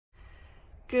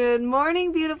Good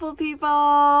morning, beautiful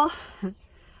people.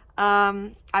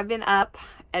 I've been up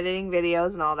editing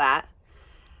videos and all that,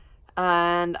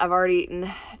 and I've already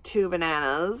eaten 2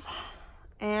 bananas.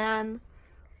 And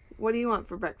what do you want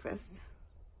for breakfast?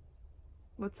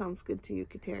 What sounds good to you,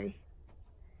 Kateri?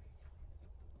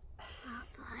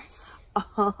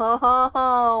 Waffles.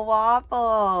 Oh,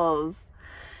 waffles.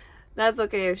 That's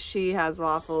okay if she has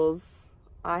waffles.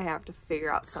 I have to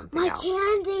figure out something My else.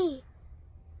 candy.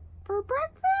 For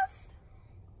breakfast?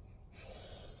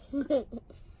 Good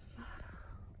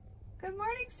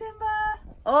morning, Simba.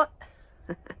 Oh.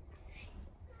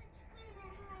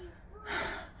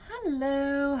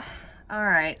 Hello. All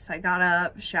right, so I got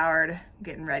up, showered,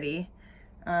 getting ready.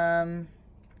 I'm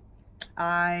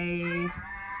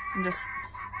just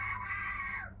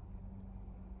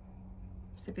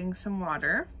sipping some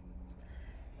water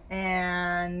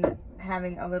and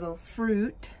having a little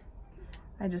fruit.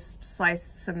 I just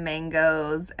sliced some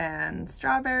mangoes and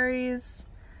strawberries.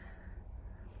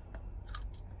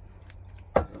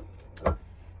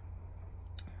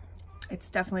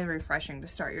 It's definitely refreshing to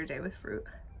start your day with fruit.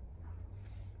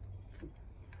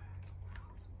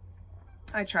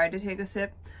 I tried to take a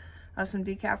sip of some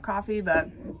decaf coffee, but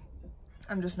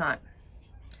I'm just not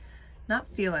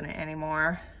feeling it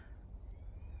anymore.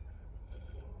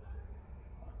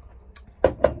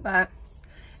 But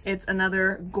it's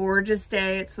another gorgeous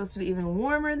day. It's supposed to be even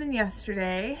warmer than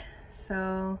yesterday.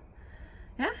 So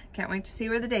yeah, can't wait to see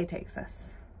where the day takes us.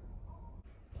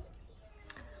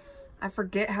 I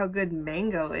forget how good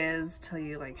mango is till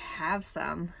you like have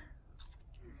some.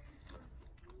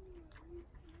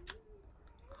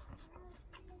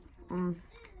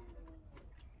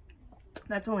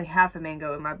 That's only half a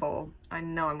mango in my bowl. I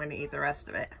know I'm gonna eat the rest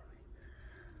of it.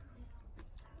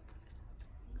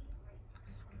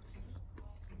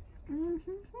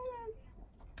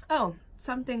 Oh,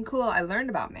 something cool I learned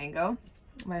about mango.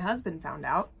 My husband found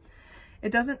out.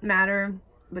 It doesn't matter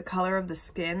the color of the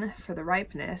skin for the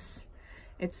ripeness.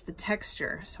 It's the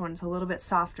texture. So when it's a little bit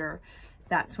softer,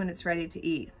 that's when it's ready to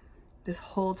eat. This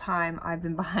whole time I've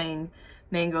been buying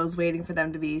mangoes waiting for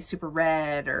them to be super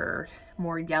red or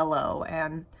more yellow,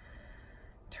 and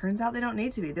turns out they don't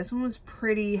need to be. This one was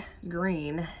pretty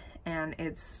green and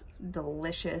it's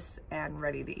delicious and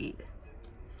ready to eat.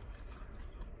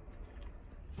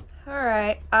 All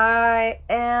right, I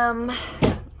am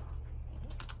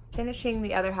finishing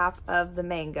the other half of the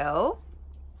mango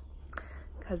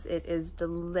because it is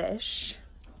delish.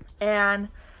 And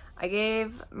I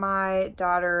gave my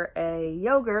daughter a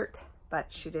yogurt, but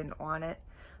she didn't want it,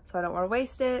 so I don't want to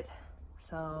waste it.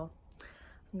 So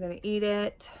I'm gonna eat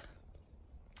it.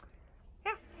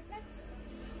 Yeah.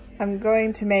 I'm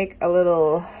going to make a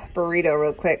little burrito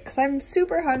real quick because I'm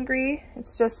super hungry.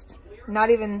 It's just not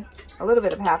even a little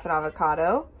bit of half an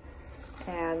avocado.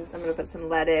 And I'm gonna put some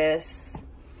lettuce,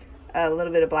 a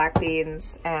little bit of black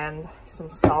beans, and some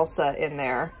salsa in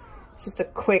there. It's just a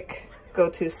quick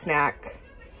go-to snack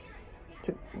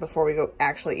before we go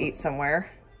actually eat somewhere.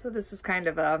 So this is kind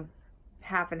of a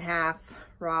half and half,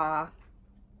 raw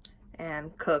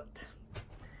and cooked,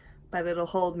 but it'll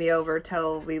hold me over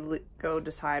till we go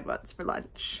decide what's for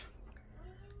lunch.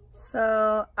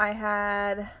 So I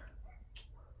had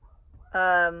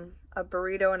a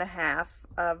burrito and a half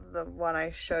of the one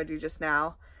I showed you just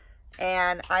now,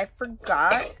 and I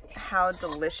forgot how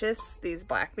delicious these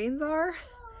black beans are.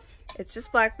 It's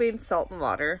just black beans, salt, and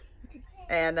water,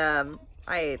 and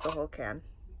I ate the whole can.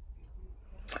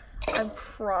 I'm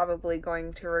probably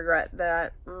going to regret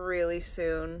that really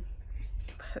soon,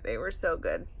 but they were so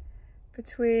good.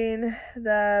 Between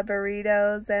the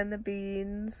burritos and the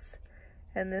beans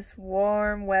and this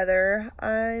warm weather,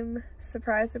 I'm,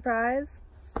 surprise, surprise,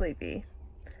 sleepy.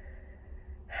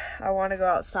 I want to go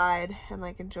outside and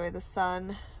like enjoy the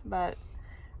sun, but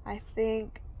I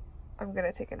think I'm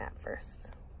gonna take a nap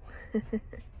first.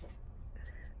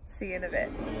 See you in a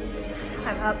bit.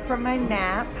 I'm up from my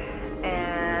nap,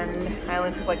 and I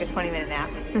only took like a 20-minute nap.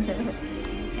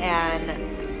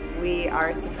 And we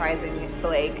are surprising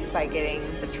Blake by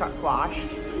getting the truck washed.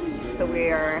 So we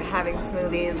are having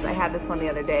smoothies. I had this one the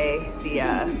other day, the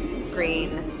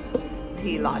green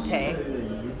tea latte.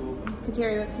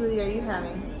 Kateri, what smoothie are you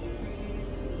having?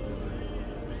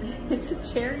 It's a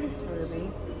cherry smoothie.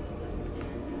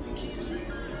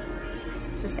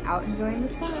 Just out enjoying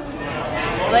the sun.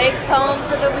 Blake's home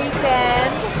for the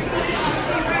weekend,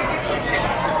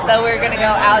 so we're gonna go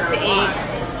out to eat.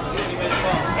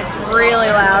 It's really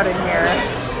loud in here.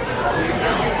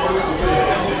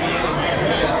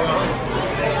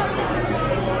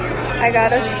 I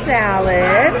got a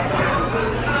salad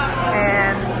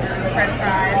and some french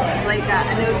fries, and Blake got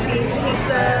a no cheese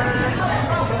pizza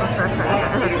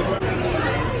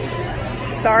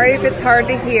Sorry if it's hard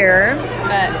to hear.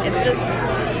 But it's just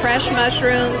fresh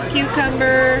mushrooms,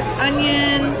 cucumber,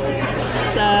 onion,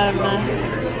 some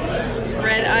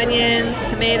red onions,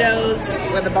 tomatoes.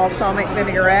 With a balsamic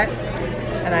vinaigrette.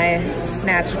 And I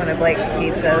snatched one of Blake's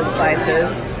pizza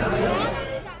slices.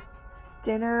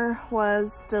 Dinner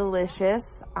was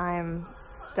delicious. I'm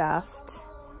stuffed.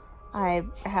 I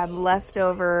had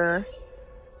leftover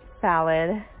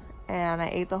salad and I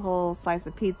ate the whole slice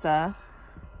of pizza,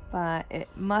 but it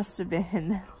must have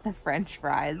been the French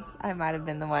fries. I might have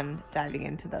been the one diving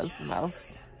into those the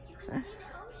most.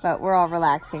 But we're all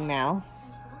relaxing now.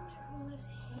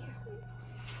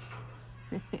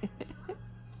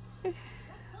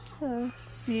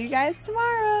 See you guys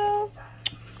tomorrow.